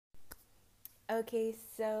Okay,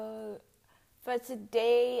 so for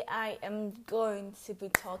today, I am going to be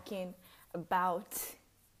talking about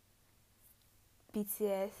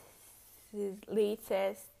BTS's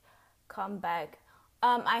latest comeback.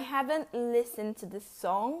 I haven't listened to the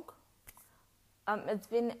song. It's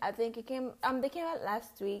been I think it came they came out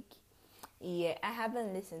last week. Yeah, I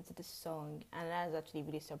haven't listened to the song, and that's actually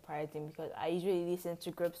really surprising because I usually listen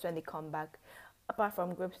to groups when they come back, apart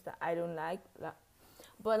from groups that I don't like.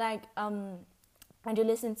 But I do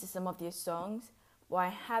listen to some of their songs, but I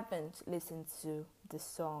haven't listened to the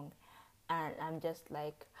song, and I'm just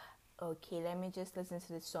like, okay, let me just listen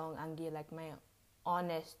to the song and give like my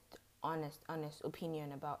honest, honest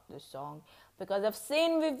opinion about the song, because I've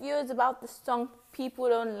seen reviews about the song. People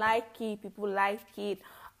don't like it. People like it.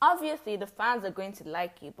 Obviously, the fans are going to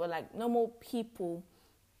like it, but like normal people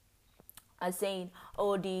are saying,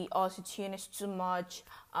 oh, the auto-tune is too much,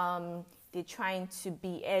 they're trying to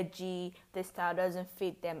be edgy, the style doesn't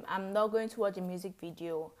fit them. I'm not going to watch a music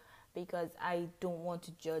video because I don't want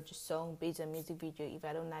to judge a song based on music video if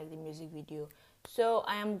I don't like the music video. So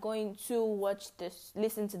I am going to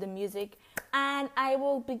listen to the music, and I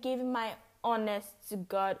will be giving my honest to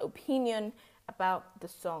God opinion about the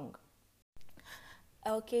song.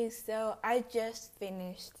 Okay, so I just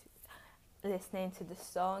finished listening to the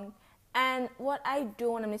song. And what I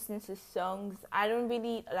do when I'm listening to songs, I don't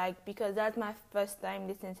really like, because that's my first time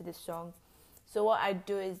listening to the song. So what I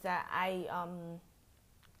do is that I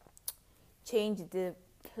change the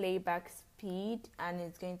playback speed, and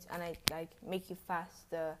I like make it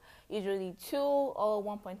faster, usually 2 or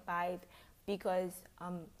 1.5, because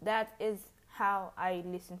that is how I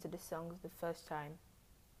listen to the songs the first time.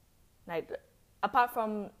 Like, apart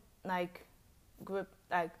from like group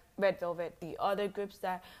like Red Velvet, the other groups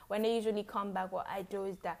that when they usually come back, what I do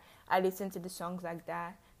is that I listen to the songs like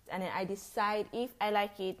that, and then I decide if I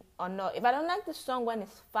like it or not. If I don't like the song when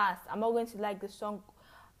it's fast, I'm not going to like the song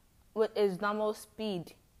with its normal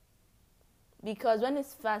speed, because when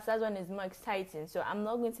it's fast, that's when it's more exciting. So I'm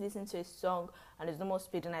not going to listen to a song on its normal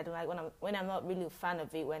speed, and I don't like when I'm not really a fan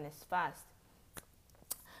of it when it's fast.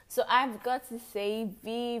 So I've got to say,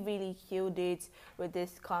 V really killed it with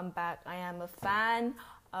this comeback. I am a fan.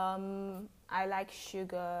 I like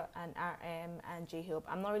Sugar and RM and J-Hope.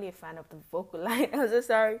 I'm not really a fan of the vocal line. I'm so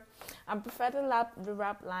sorry. I prefer the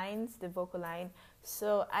rap lines, the vocal line.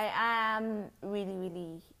 So I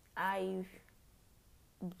really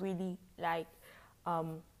like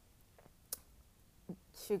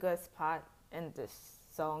Sugar's part in this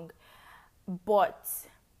song. But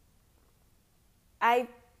I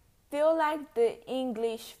feel like the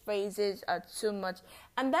English phrases are too much.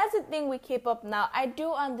 And that's the thing with K-pop now. I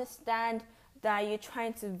do understand that you're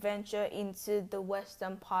trying to venture into the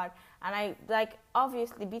Western part. And I like,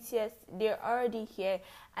 obviously, BTS, they're already here.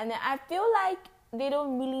 And I feel like they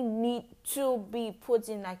don't really need to be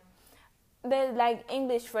putting like, there's like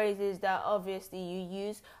English phrases that obviously you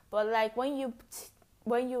use. But like when you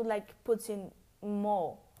like put in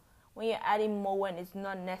more, when you're adding more when it's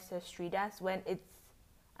not necessary, that's when it's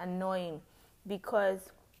annoying. Because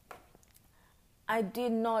I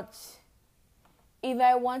did not, if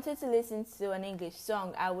I wanted to listen to an English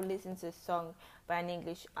song, I would listen to a song by an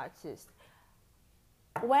English artist.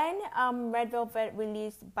 When Red Velvet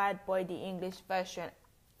released Bad Boy, the English version,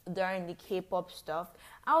 during the K-pop stuff,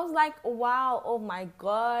 I was like, wow, oh my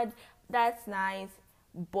god, that's nice.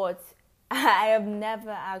 But I have never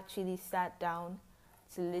actually sat down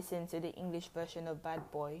to listen to the English version of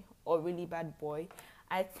Bad Boy or Really Bad Boy.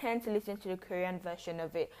 I tend to listen to the Korean version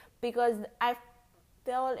of it because I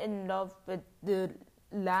fell in love with the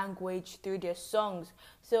language through their songs.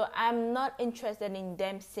 So I'm not interested in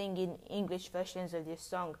them singing English versions of their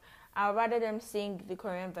song. I'd rather them sing the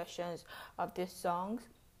Korean versions of their songs,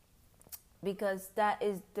 because that's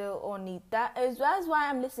why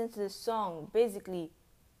I'm listening to the song. Basically,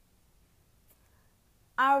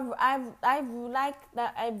 I've liked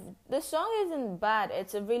that. The song isn't bad.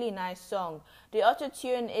 It's a really nice song. The auto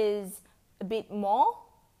tune is a bit more.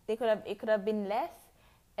 It could have been less.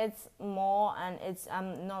 It's more, and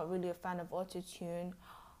I'm not really a fan of auto tune.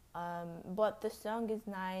 But the song is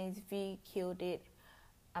nice. V killed it.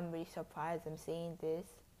 I'm really surprised I'm saying this,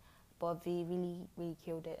 but V really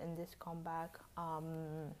killed it in this comeback.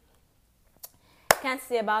 Can't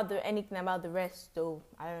say anything about the rest though.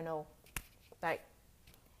 I don't know. Like,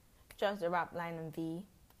 just the rap line and V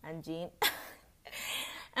and Jean.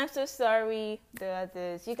 I'm so sorry, the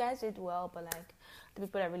others. You guys did well, but like the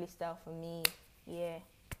people that really stood for me, yeah.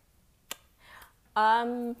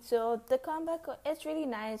 So the comeback, it's really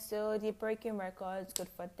nice. So they're breaking records, good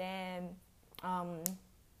for them.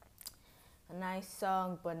 A nice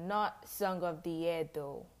song, but not song of the year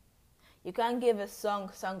though. You can't give a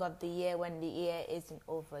song of the year when the year isn't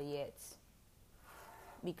over yet.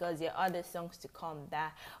 Because there are other songs to come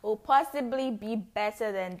that will possibly be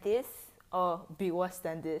better than this or be worse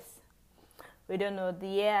than this. We don't know. The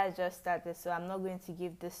year has just started, so I'm not going to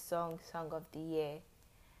give this song of the year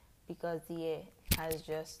because the year has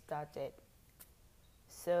just started.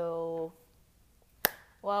 So,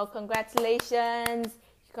 well, congratulations.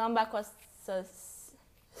 You come back was so.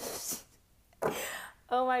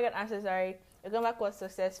 Oh my god, I'm so sorry. Your comeback was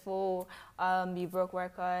successful. You broke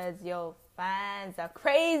records. Your fans are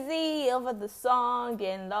crazy over the song.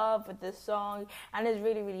 They're in love with the song, and it's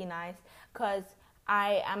really, really nice. Cause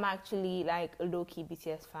I am actually like a low-key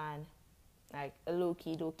BTS fan, like a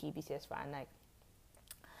low-key BTS fan. Like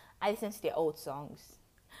I listen to their old songs.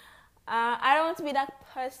 I don't want to be that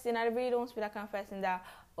person. I really don't want to be that kind of person that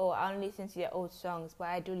I only listen to their old songs, but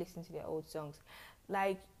I do listen to their old songs.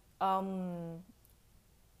 Like I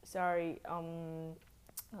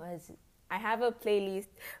have a playlist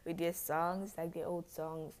with their songs, like their old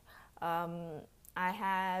songs. I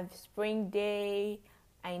have Spring Day,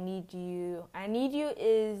 I Need You. I Need You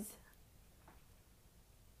is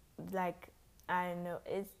like, I don't know,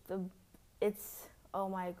 it's oh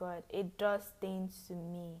my god, it does things to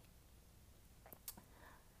me.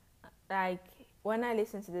 Like when I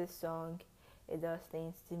listen to this song, it does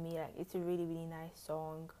things to me. Like it's a really, really nice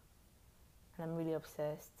song, and I'm really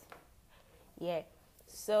obsessed. Yeah.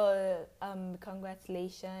 So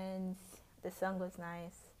congratulations. The song was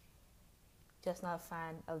nice. Just not a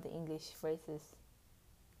fan of the English phrases.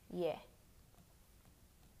 Yeah.